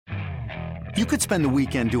You could spend the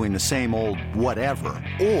weekend doing the same old whatever,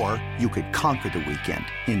 or you could conquer the weekend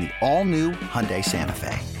in the all-new Hyundai Santa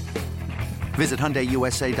Fe. Visit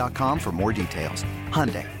HyundaiUSA.com for more details.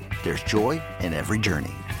 Hyundai, there's joy in every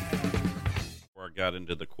journey. Before I got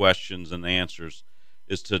into the questions and the answers,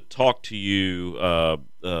 is to talk to you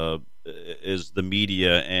as the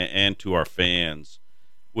media and to our fans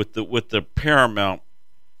with the paramount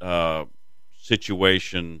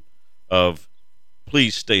situation of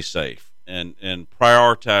please stay safe. And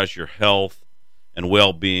prioritize your health and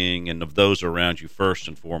well-being and of those around you first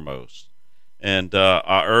and foremost. And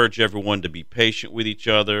I urge everyone to be patient with each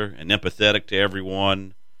other and empathetic to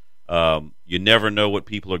everyone. You never know what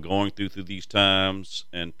people are going through these times,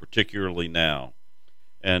 and particularly now.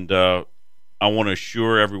 And I want to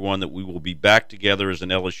assure everyone that we will be back together as an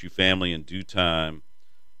LSU family in due time.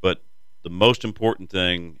 But the most important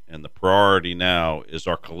thing and the priority now is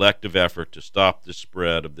our collective effort to stop the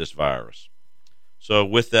spread of this virus. So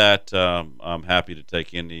with that, I'm happy to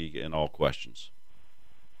take any and all questions.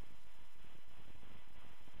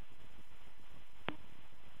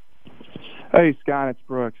 Hey, Scott, it's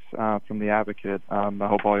Brooks from The Advocate. I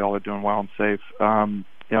hope all y'all are doing well and safe.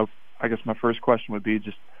 I guess my first question would be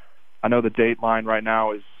just, I know the date line right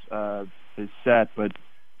now is set, but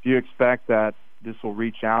do you expect that this will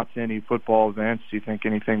reach out to any football events? Do you think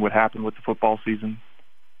anything would happen with the football season?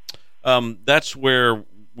 That's where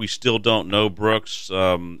we still don't know, Brooks,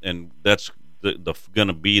 and that's going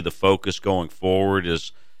to be the focus going forward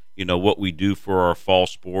is, what we do for our fall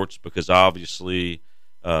sports, because obviously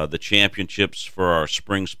the championships for our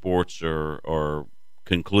spring sports are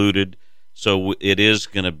concluded. So it is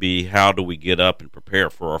going to be how do we get up and prepare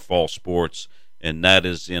for our fall sports, and that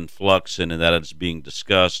is in flux and that is being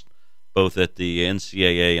discussed both at the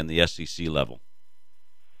NCAA and the SEC level.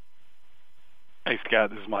 Hey, Scott,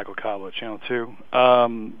 this is Michael Cobble at Channel 2.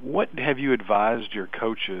 What have you advised your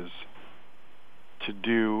coaches to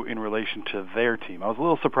do in relation to their team? I was a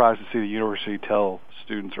little surprised to see the university tell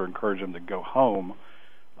students or encourage them to go home.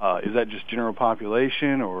 Is that just general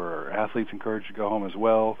population, or are athletes encouraged to go home as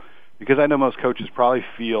well? Because I know most coaches probably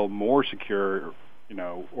feel more secure,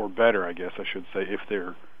 or better, I guess I should say, if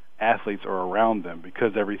their athletes are around them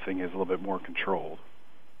because everything is a little bit more controlled.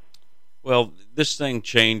 Well, this thing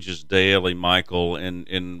changes daily, Michael,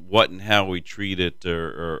 and what and how we treat it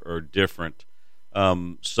are different.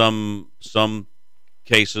 Some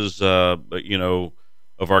cases,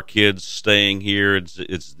 of our kids staying here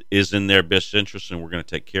is in their best interest, and we're going to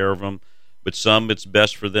take care of them. But some, it's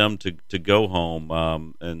best for them to go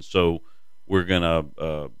home, and so we're going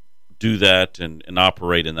to do that and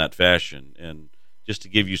operate in that fashion. And just to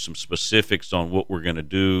give you some specifics on what we're going to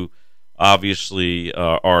do, obviously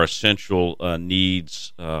our essential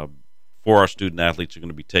needs for our student athletes are going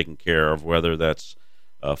to be taken care of, whether that's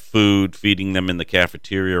food, feeding them in the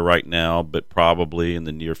cafeteria right now, but probably in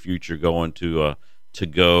the near future going to a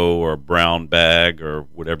to-go or a brown bag or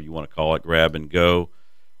whatever you want to call it, grab and go.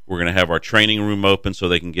 We're going to have our training room open so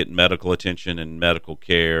they can get medical attention and medical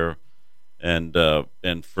care.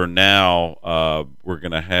 And for now, we're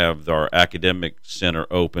going to have our academic center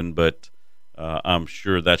open, but I'm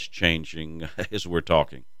sure that's changing as we're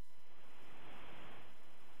talking.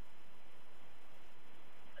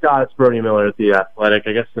 Scott, it's Brody Miller at The Athletic.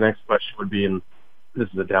 I guess the next question would be, and this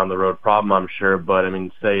is a down-the-road problem, I'm sure, but,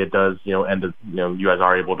 say it does, end up, you guys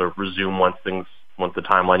are able to resume once the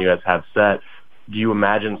timeline you guys have set. Do you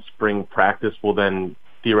imagine spring practice will then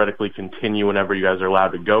theoretically continue whenever you guys are allowed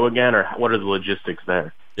to go again, or what are the logistics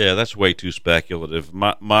there? Yeah, that's way too speculative.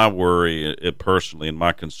 My worry, personally, and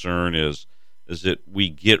my concern is that we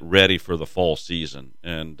get ready for the fall season,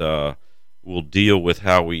 and we'll deal with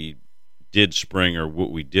how we did spring or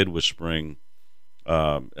what we did with spring.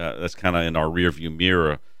 That's kind of in our rearview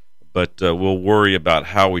mirror, but we'll worry about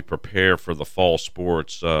how we prepare for the fall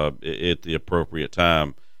sports at the appropriate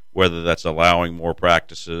time, whether that's allowing more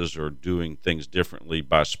practices or doing things differently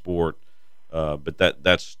by sport, but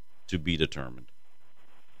that's to be determined.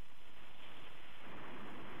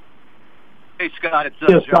 Hey, Scott, it's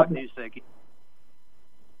Jacques Newsek.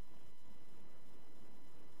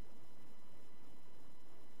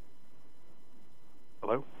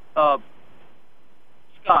 Hello?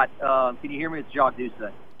 Scott, can you hear me? It's Jacques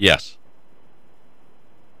Newsek. Yes.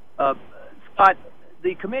 Scott,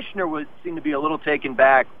 the commissioner seemed to be a little taken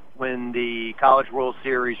back when the College World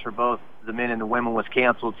Series for both the men and the women was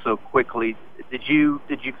canceled so quickly. Did you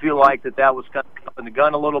feel like that was kind of jumping the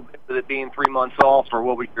gun a little bit with it being 3 months off, or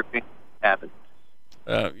what was your opinion happened?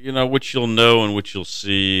 What you'll know and what you'll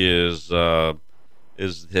see is that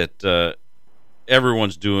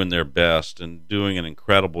everyone's doing their best and doing an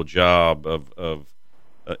incredible job of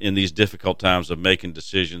in these difficult times of making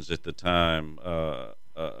decisions at the time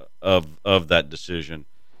of that decision.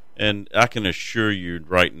 And I can assure you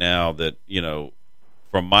right now that,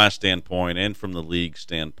 from my standpoint and from the league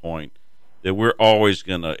standpoint, that we're always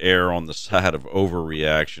going to err on the side of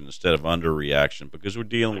overreaction instead of underreaction, because we're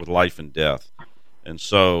dealing with life and death. And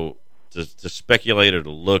so to speculate or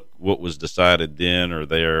to look what was decided then or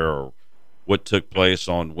there, or what took place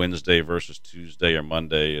on Wednesday versus Tuesday or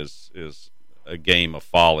Monday is a game of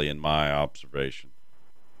folly in my observation.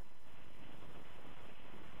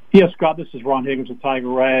 Yes, Scott, this is Ron Higgins with Tiger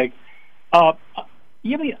Rag.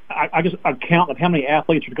 You have any, I just a count of how many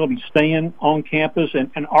athletes are going to be staying on campus, and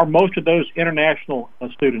are most of those international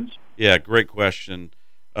students? Yeah, great question.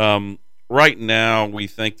 Right now, we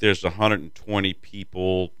think there's 120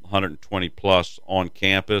 people, 120 plus on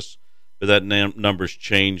campus, but that number's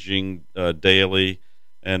changing daily,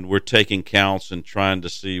 and we're taking counts and trying to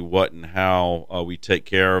see what and how we take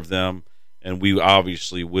care of them, and we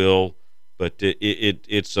obviously will, but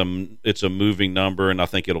it's a moving number, and I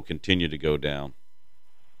think it'll continue to go down.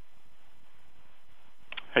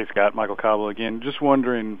 Hey, Scott, Michael Cabo again. Just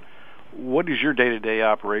wondering, what is your day-to-day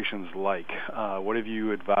operations like? What have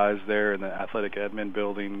you advised there in the athletic admin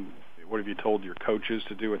building? What have you told your coaches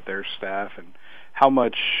to do with their staff? And how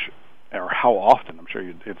much, or how often, I'm sure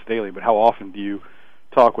it's daily, but how often do you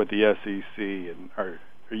talk with the SEC? And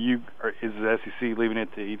is the SEC leaving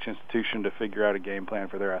it to each institution to figure out a game plan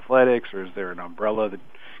for their athletics, or is there an umbrella that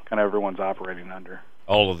kind of everyone's operating under?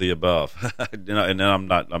 All of the above. And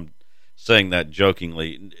I'm saying that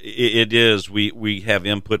jokingly. It is. We have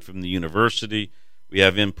input from the university. We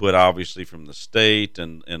have input, obviously, from the state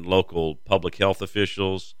and local public health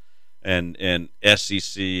officials and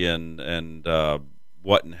SEC and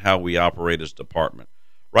what and how we operate as a department.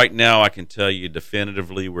 Right now, I can tell you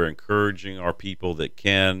definitively we're encouraging our people that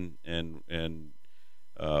can and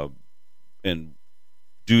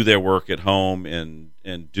do their work at home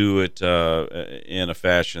and do it in a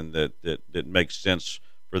fashion that makes sense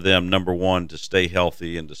for them, number one, to stay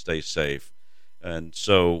healthy and to stay safe. And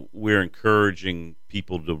so we're encouraging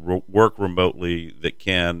people to work remotely that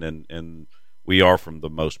can, and we are, from the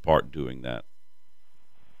most part, doing that.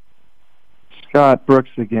 Scott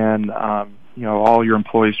Brooks again. All your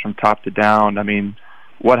employees from top to down. I mean,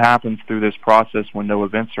 what happens through this process when no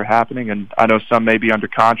events are happening? And I know some may be under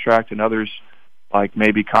contract and others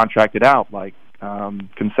may be contracted out, like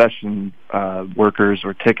concession workers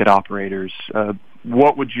or ticket operators.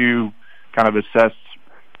 What would you kind of assess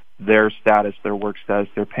their status, their work status,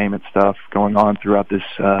 their payment stuff going on throughout this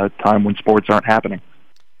time when sports aren't happening?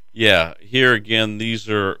 Yeah, here again, these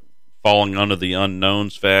are falling under the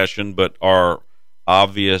unknowns fashion, but our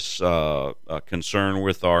obvious concern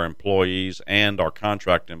with our employees and our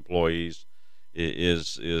contract employees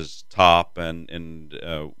is top, and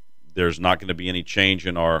there's not going to be any change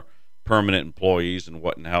in our permanent employees and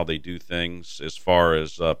what and how they do things as far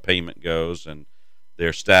as payment goes and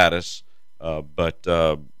their status,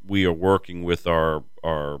 but we are working with our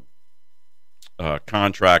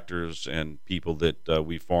contractors and people that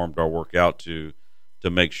we farmed our work out to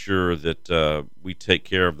make sure that we take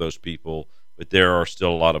care of those people, but there are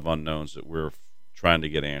still a lot of unknowns that we're trying to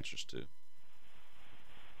get answers to.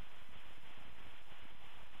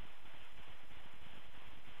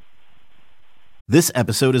 This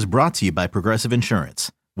episode is brought to you by Progressive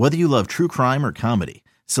Insurance. Whether you love true crime or comedy,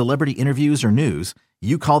 celebrity interviews or news,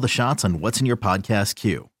 you call the shots on what's in your podcast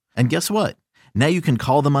queue. And guess what? Now you can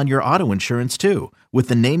call them on your auto insurance too with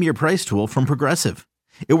the Name Your Price tool from Progressive.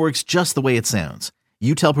 It works just the way it sounds.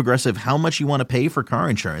 You tell Progressive how much you want to pay for car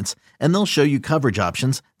insurance, and they'll show you coverage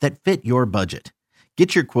options that fit your budget.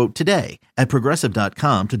 Get your quote today at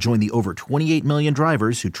Progressive.com to join the over 28 million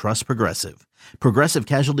drivers who trust Progressive. Progressive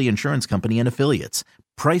Casualty Insurance Company and Affiliates.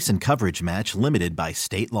 Price and coverage match limited by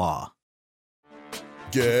state law.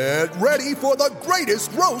 Get ready for the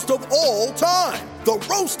greatest roast of all time, the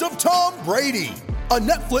Roast of Tom Brady, a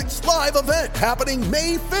Netflix live event happening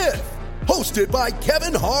May 5th. Hosted by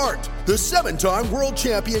Kevin Hart, the 7-time world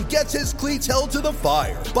champion gets his cleats held to the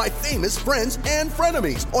fire by famous friends and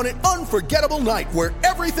frenemies on an unforgettable night where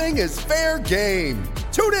everything is fair game.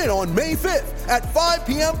 Tune in on May 5th at 5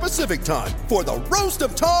 p.m. Pacific time for the Roast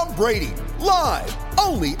of Tom Brady, live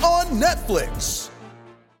only on Netflix.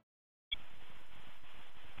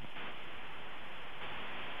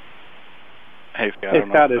 Hey, Scott. Hey,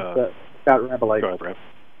 Scott, it's Scott Rabelais. Go ahead, Brett.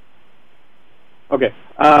 Okay.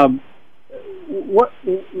 How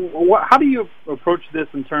do you approach this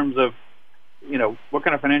in terms of, what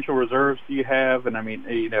kind of financial reserves do you have? And I mean,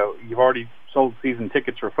 you've already sold season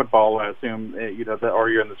tickets for football, I assume, are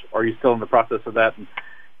you still in the process of that? And,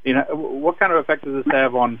 What kind of effect does this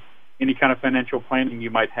have on any kind of financial planning you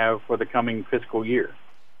might have for the coming fiscal year?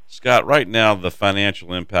 Scott, right now the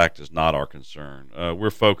financial impact is not our concern. We're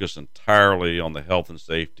focused entirely on the health and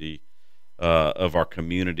safety of our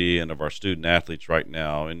community and of our student athletes right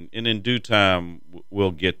now, and in due time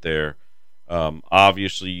we'll get there.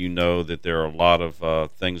 Obviously, you know that there are a lot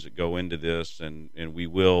of things that go into this, and we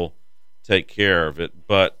will take care of it.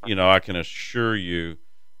 But I can assure you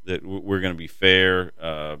that we're going to be fair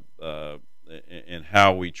in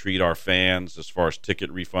how we treat our fans as far as ticket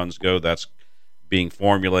refunds go. That's being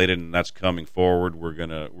formulated, and that's coming forward. We're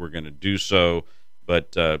gonna do so,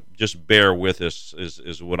 but just bear with us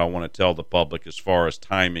is what I want to tell the public as far as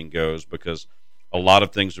timing goes, because a lot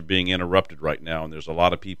of things are being interrupted right now, and there's a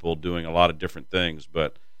lot of people doing a lot of different things.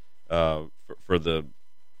 But for the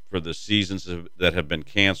seasons that have been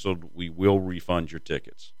canceled, we will refund your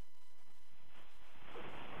tickets.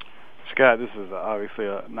 Scott, this is obviously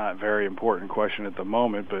a not very important question at the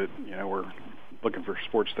moment, but we're looking for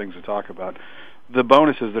sports things to talk about. The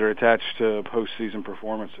bonuses that are attached to postseason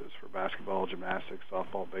performances for basketball, gymnastics,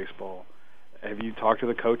 softball, baseball, have you talked to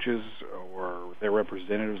the coaches or their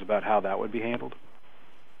representatives about how that would be handled?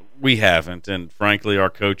 We haven't, and frankly, our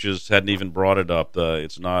coaches hadn't even brought it up.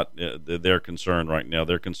 It's not their concern right now.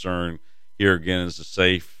 Their concern here again is the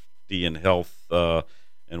safety and health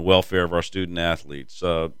and welfare of our student athletes.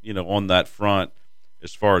 On that front,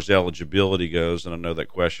 as far as eligibility goes, and I know that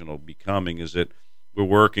question will be coming, is that we're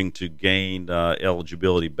working to gain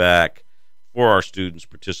eligibility back for our students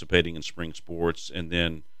participating in spring sports, and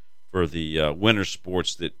then for the winter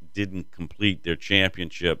sports that didn't complete their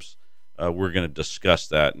championships, we're going to discuss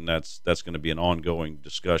that, and that's going to be an ongoing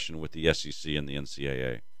discussion with the SEC and the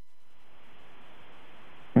NCAA.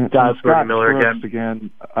 Scott Miller again.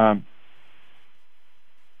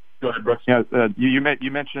 Go ahead, Brooks. You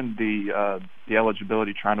mentioned the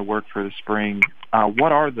eligibility trying to work for the spring.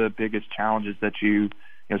 What are the biggest challenges that you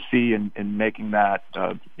see in making that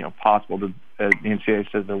possible? The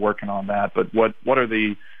NCAA says they're working on that, but what are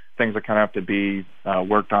the things that kind of have to be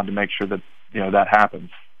worked on to make sure that that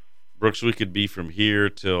happens? Brooks, we could be from here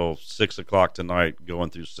till 6 o'clock tonight going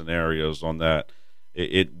through scenarios on that.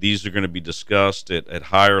 These are going to be discussed at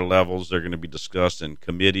higher levels. They're going to be discussed in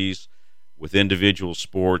committees with individual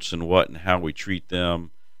sports and what and how we treat them.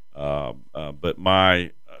 But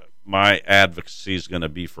my advocacy is going to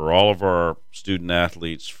be for all of our student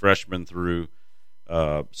athletes, freshmen through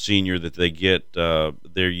senior, that they get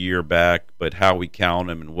their year back. But how we count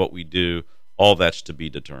them and what we do, all that's to be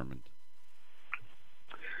determined.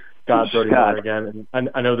 Scott, Brody Miller again. And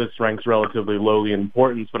I know this ranks relatively lowly in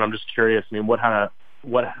importance, but I'm just curious. I mean, what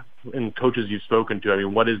in coaches you've spoken to? I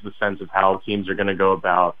mean, what is the sense of how teams are going to go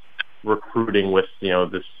about recruiting with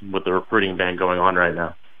with the recruiting ban going on right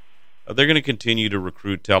now? They're going to continue to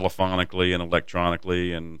recruit telephonically and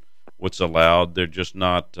electronically, and what's allowed. They're just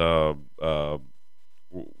not. They're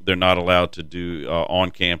not allowed to do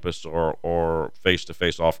on campus or face to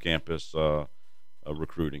face off campus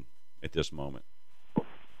recruiting at this moment.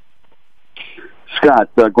 Scott,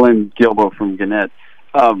 Glenn Gilbo from Gannett.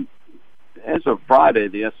 As of Friday,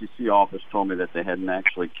 the SEC office told me that they hadn't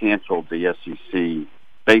actually canceled the SEC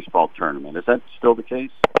baseball tournament. Is that still the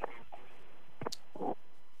case?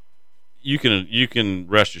 You can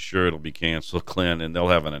rest assured it'll be canceled, Glenn, and they'll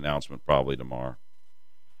have an announcement probably tomorrow.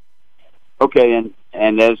 Okay,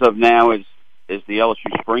 and as of now, is the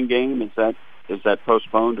LSU spring game, is that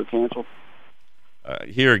postponed or canceled?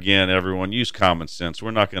 Here again, everyone, use common sense.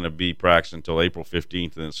 We're not going to be practicing until April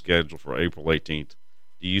 15th, and it's scheduled for April 18th.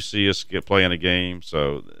 Do you see us playing a game?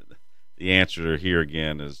 So the answer here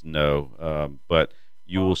again is no. But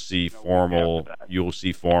you will see formal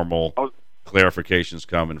clarifications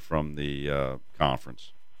coming from the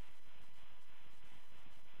conference.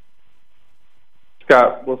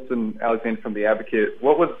 Scott Wilson Alexander from The Advocate.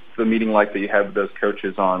 What was the meeting like that you had with those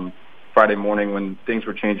coaches on Friday morning when things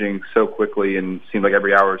were changing so quickly and seemed like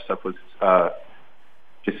every hour stuff was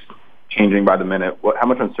just changing by the minute? How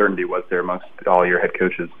much uncertainty was there amongst all your head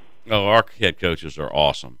coaches? Oh, our head coaches are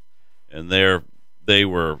awesome, and they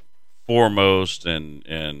were foremost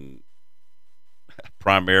and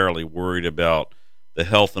primarily worried about the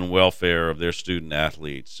health and welfare of their student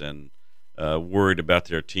athletes and worried about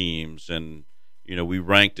their teams. And we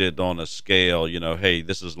ranked it on a scale. Hey,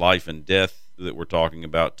 this is life and death that we're talking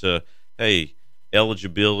about. To hey,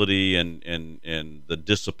 eligibility and the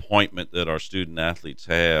disappointment that our student athletes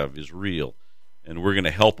have is real, and we're going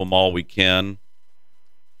to help them all we can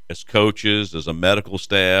as coaches, as a medical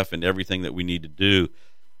staff, and everything that we need to do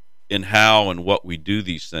in how and what we do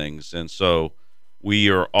these things. And so we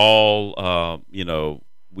are all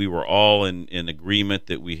we were all in agreement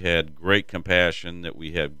that we had great compassion, that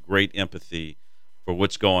we had great empathy for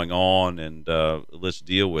what's going on, and let's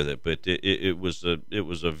deal with it. But it was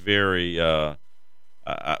a very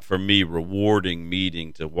for me rewarding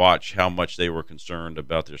meeting to watch how much they were concerned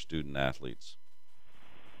about their student athletes.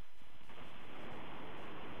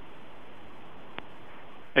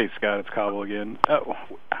 Hey, Scott, it's Cobble again.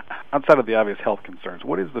 Outside of the obvious health concerns,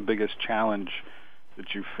 what is the biggest challenge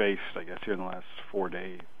that you faced, I guess, here in the last 4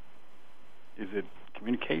 days? Is it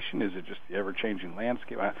communication? Is it just the ever-changing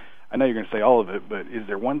landscape? I know you're going to say all of it, but is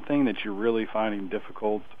there one thing that you're really finding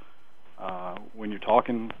difficult when you're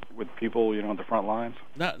talking with people, on the front lines?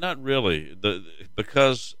 Not really.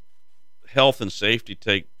 Because health and safety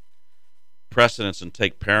take precedence and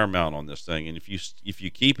take paramount on this thing, and if you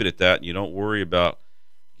keep it at that, and you don't worry about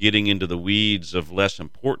getting into the weeds of less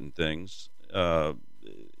important things,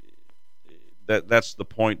 that's the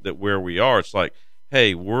point that where we are. It's like,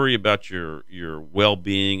 hey, worry about your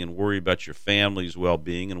well-being, and worry about your family's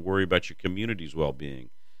well-being, and worry about your community's well-being.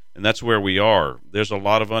 And that's where we are. There's a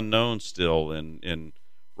lot of unknowns still, and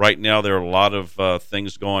right now there are a lot of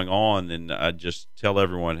things going on, and I just tell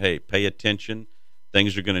everyone, hey, pay attention.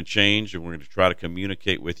 Things are going to change, and we're going to try to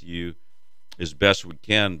communicate with you as best we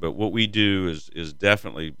can. But what we do is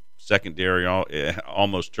definitely secondary,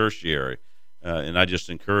 almost tertiary. And I just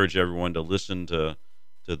encourage everyone to listen to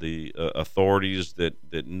the authorities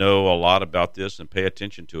that know a lot about this and pay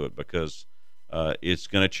attention to it, because it's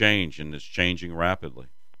going to change, and it's changing rapidly.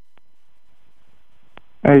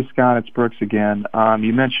 Hey, Scott, it's Brooks again.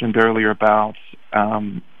 You mentioned earlier about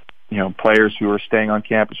players who are staying on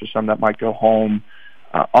campus, or some that might go home.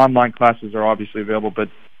 Online classes are obviously available, but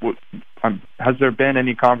has there been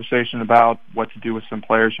any conversation about what to do with some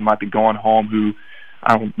players who might be going home who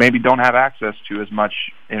maybe don't have access to as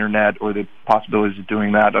much internet or the possibilities of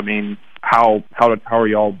doing that? I mean, how are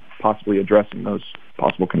y'all possibly addressing those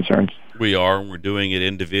possible concerns? We are, and we're doing it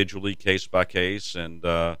individually, case by case, and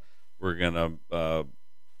we're going to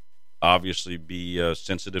obviously be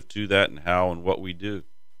sensitive to that and how and what we do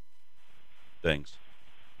things.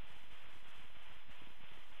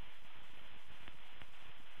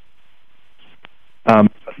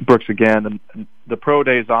 Brooks again, and the pro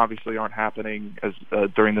days obviously aren't happening as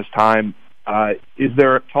during this time. Is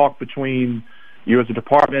there talk between you as a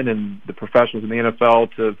department and the professionals in the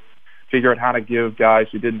NFL to figure out how to give guys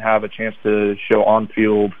who didn't have a chance to show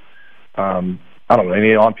on-field,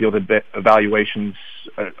 any on-field evaluations?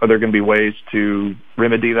 Are there going to be ways to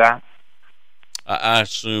remedy that? I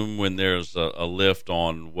assume when there's a lift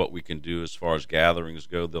on what we can do as far as gatherings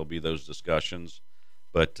go, there'll be those discussions.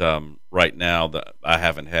 But right now, I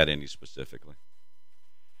haven't had any specifically.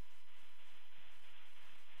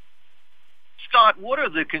 Scott, what are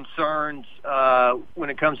the concerns when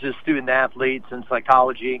it comes to student athletes and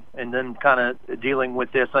psychology, and then kind of dealing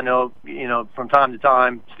with this? I know, from time to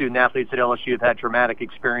time, student athletes at LSU have had traumatic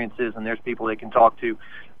experiences, and there's people they can talk to.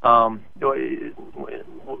 Can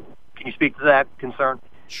you speak to that concern?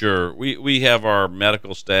 Sure. We have our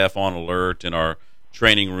medical staff on alert, and our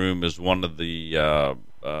training room is one of the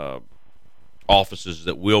offices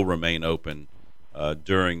that will remain open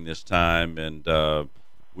during this time, and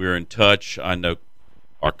we're in touch. I know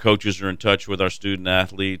our coaches are in touch with our student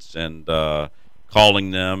athletes and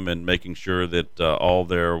calling them and making sure that all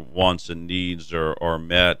their wants and needs are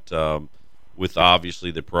met, with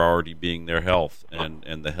obviously the priority being their health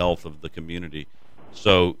and the health of the community.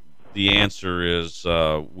 So the answer is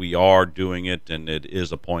we are doing it, and it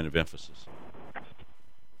is a point of emphasis.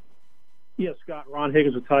 Yes, Scott, Ron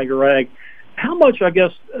Higgins of Tiger Rag. How much, I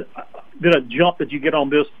guess, did a jump that you get on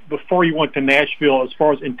this before you went to Nashville as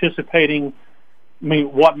far as anticipating,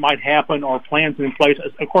 what might happen or plans in place?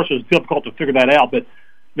 Of course, it was difficult to figure that out, but,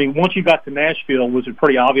 once you got to Nashville, was it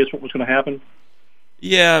pretty obvious what was going to happen?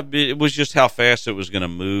 Yeah, it was just how fast it was going to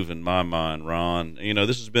move in my mind, Ron.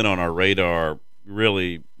 This has been on our radar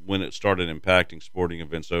really when it started impacting sporting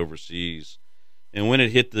events overseas. And when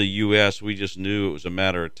it hit the U.S., we just knew it was a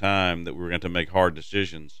matter of time that we were going to make hard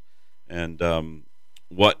decisions. And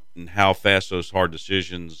what and how fast those hard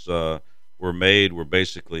decisions were made were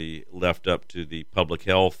basically left up to the public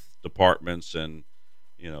health departments and,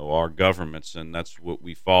 our governments. And that's what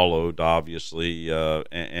we followed, obviously.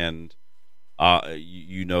 And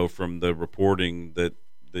from the reporting that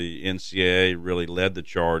the NCAA really led the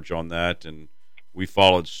charge on that, and we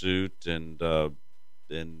followed suit, and for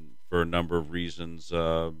a number of reasons,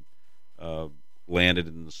 landed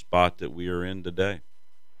in the spot that we are in today.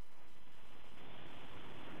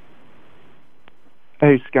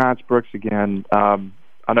 Hey, Scott, it's Brooks again.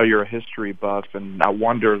 I know you're a history buff, and I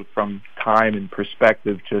wonder from time and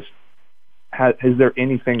perspective, just is there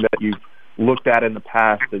anything that you've looked at in the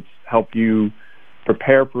past that's helped you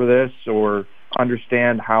prepare for this or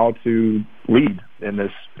understand how to lead in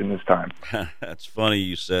this time? That's funny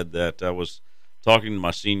you said that. I was talking to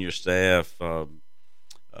my senior staff.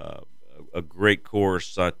 A great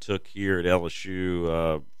course I took here at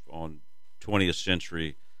LSU on 20th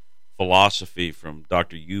century philosophy from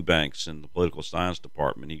Dr. Eubanks in the political science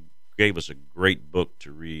department. He gave us a great book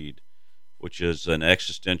to read, which is an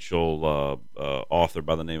existential author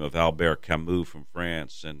by the name of Albert Camus from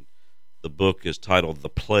France, and the book is titled The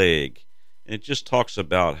Plague, and it just talks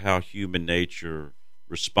about how human nature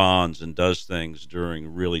responds and does things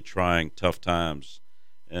during really trying, tough times.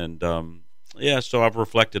 And so I've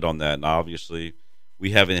reflected on that, and obviously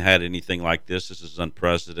we haven't had anything like this. This is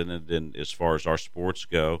unprecedented in as far as our sports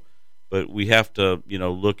go, but we have to,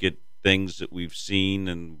 look at things that we've seen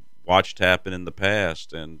and watched happen in the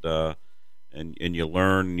past, and you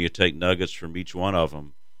learn and you take nuggets from each one of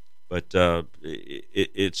them. But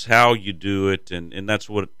it's how you do it, and that's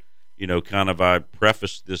what kind of I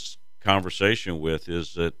prefaced this conversation with,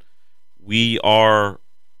 is that we are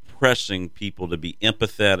pressing people to be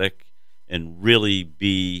empathetic and really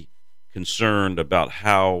be concerned about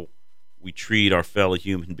how we treat our fellow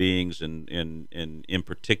human beings, and in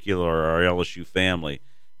particular our LSU family.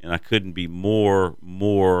 And I couldn't be more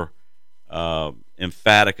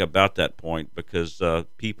emphatic about that point, because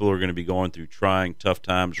people are going to be going through trying, tough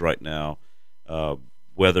times right now,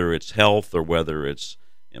 whether it's health or whether it's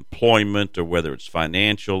employment or whether it's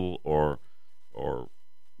financial or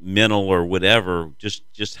mental or whatever.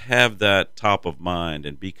 Just have that top of mind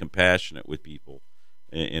and be compassionate with people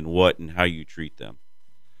in what and how you treat them.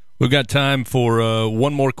 We've got time for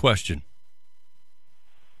one more question.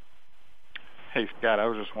 Hey, Scott, I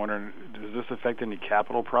was just wondering, does this affect any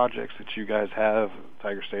capital projects that you guys have,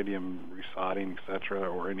 Tiger Stadium resodding, et cetera,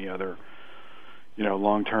 or any other,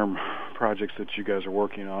 long-term projects that you guys are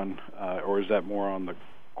working on, or is that more on the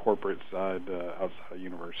corporate side outside of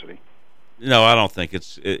university? No, I don't think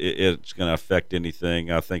it's going to affect anything.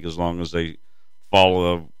 I think as long as they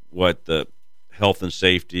follow what the health and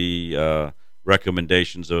safety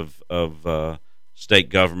recommendations of state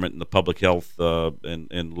government and the public health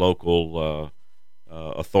and local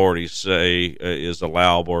authorities say is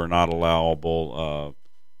allowable or not allowable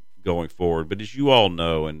going forward. But as you all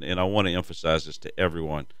know, and I want to emphasize this to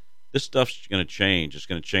everyone, this stuff's going to change. It's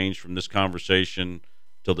going to change from this conversation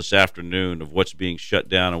till this afternoon of what's being shut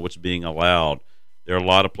down and what's being allowed. There are a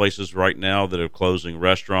lot of places right now that are closing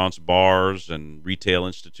restaurants, bars, and retail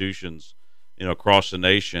institutions, across the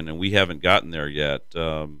nation, and we haven't gotten there yet.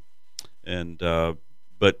 But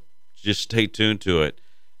just stay tuned to it.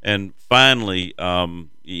 And finally, I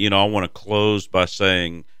want to close by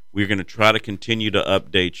saying we're going to try to continue to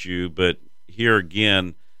update you, but here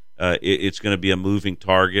again, it's going to be a moving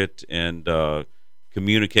target, and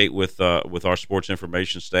communicate with our sports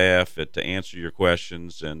information staff to answer your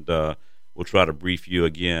questions, and we'll try to brief you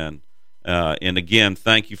again. And again,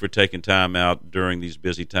 thank you for taking time out during these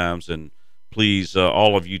busy times, and please,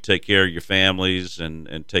 all of you, take care of your families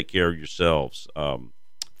and take care of yourselves.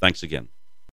 Thanks again.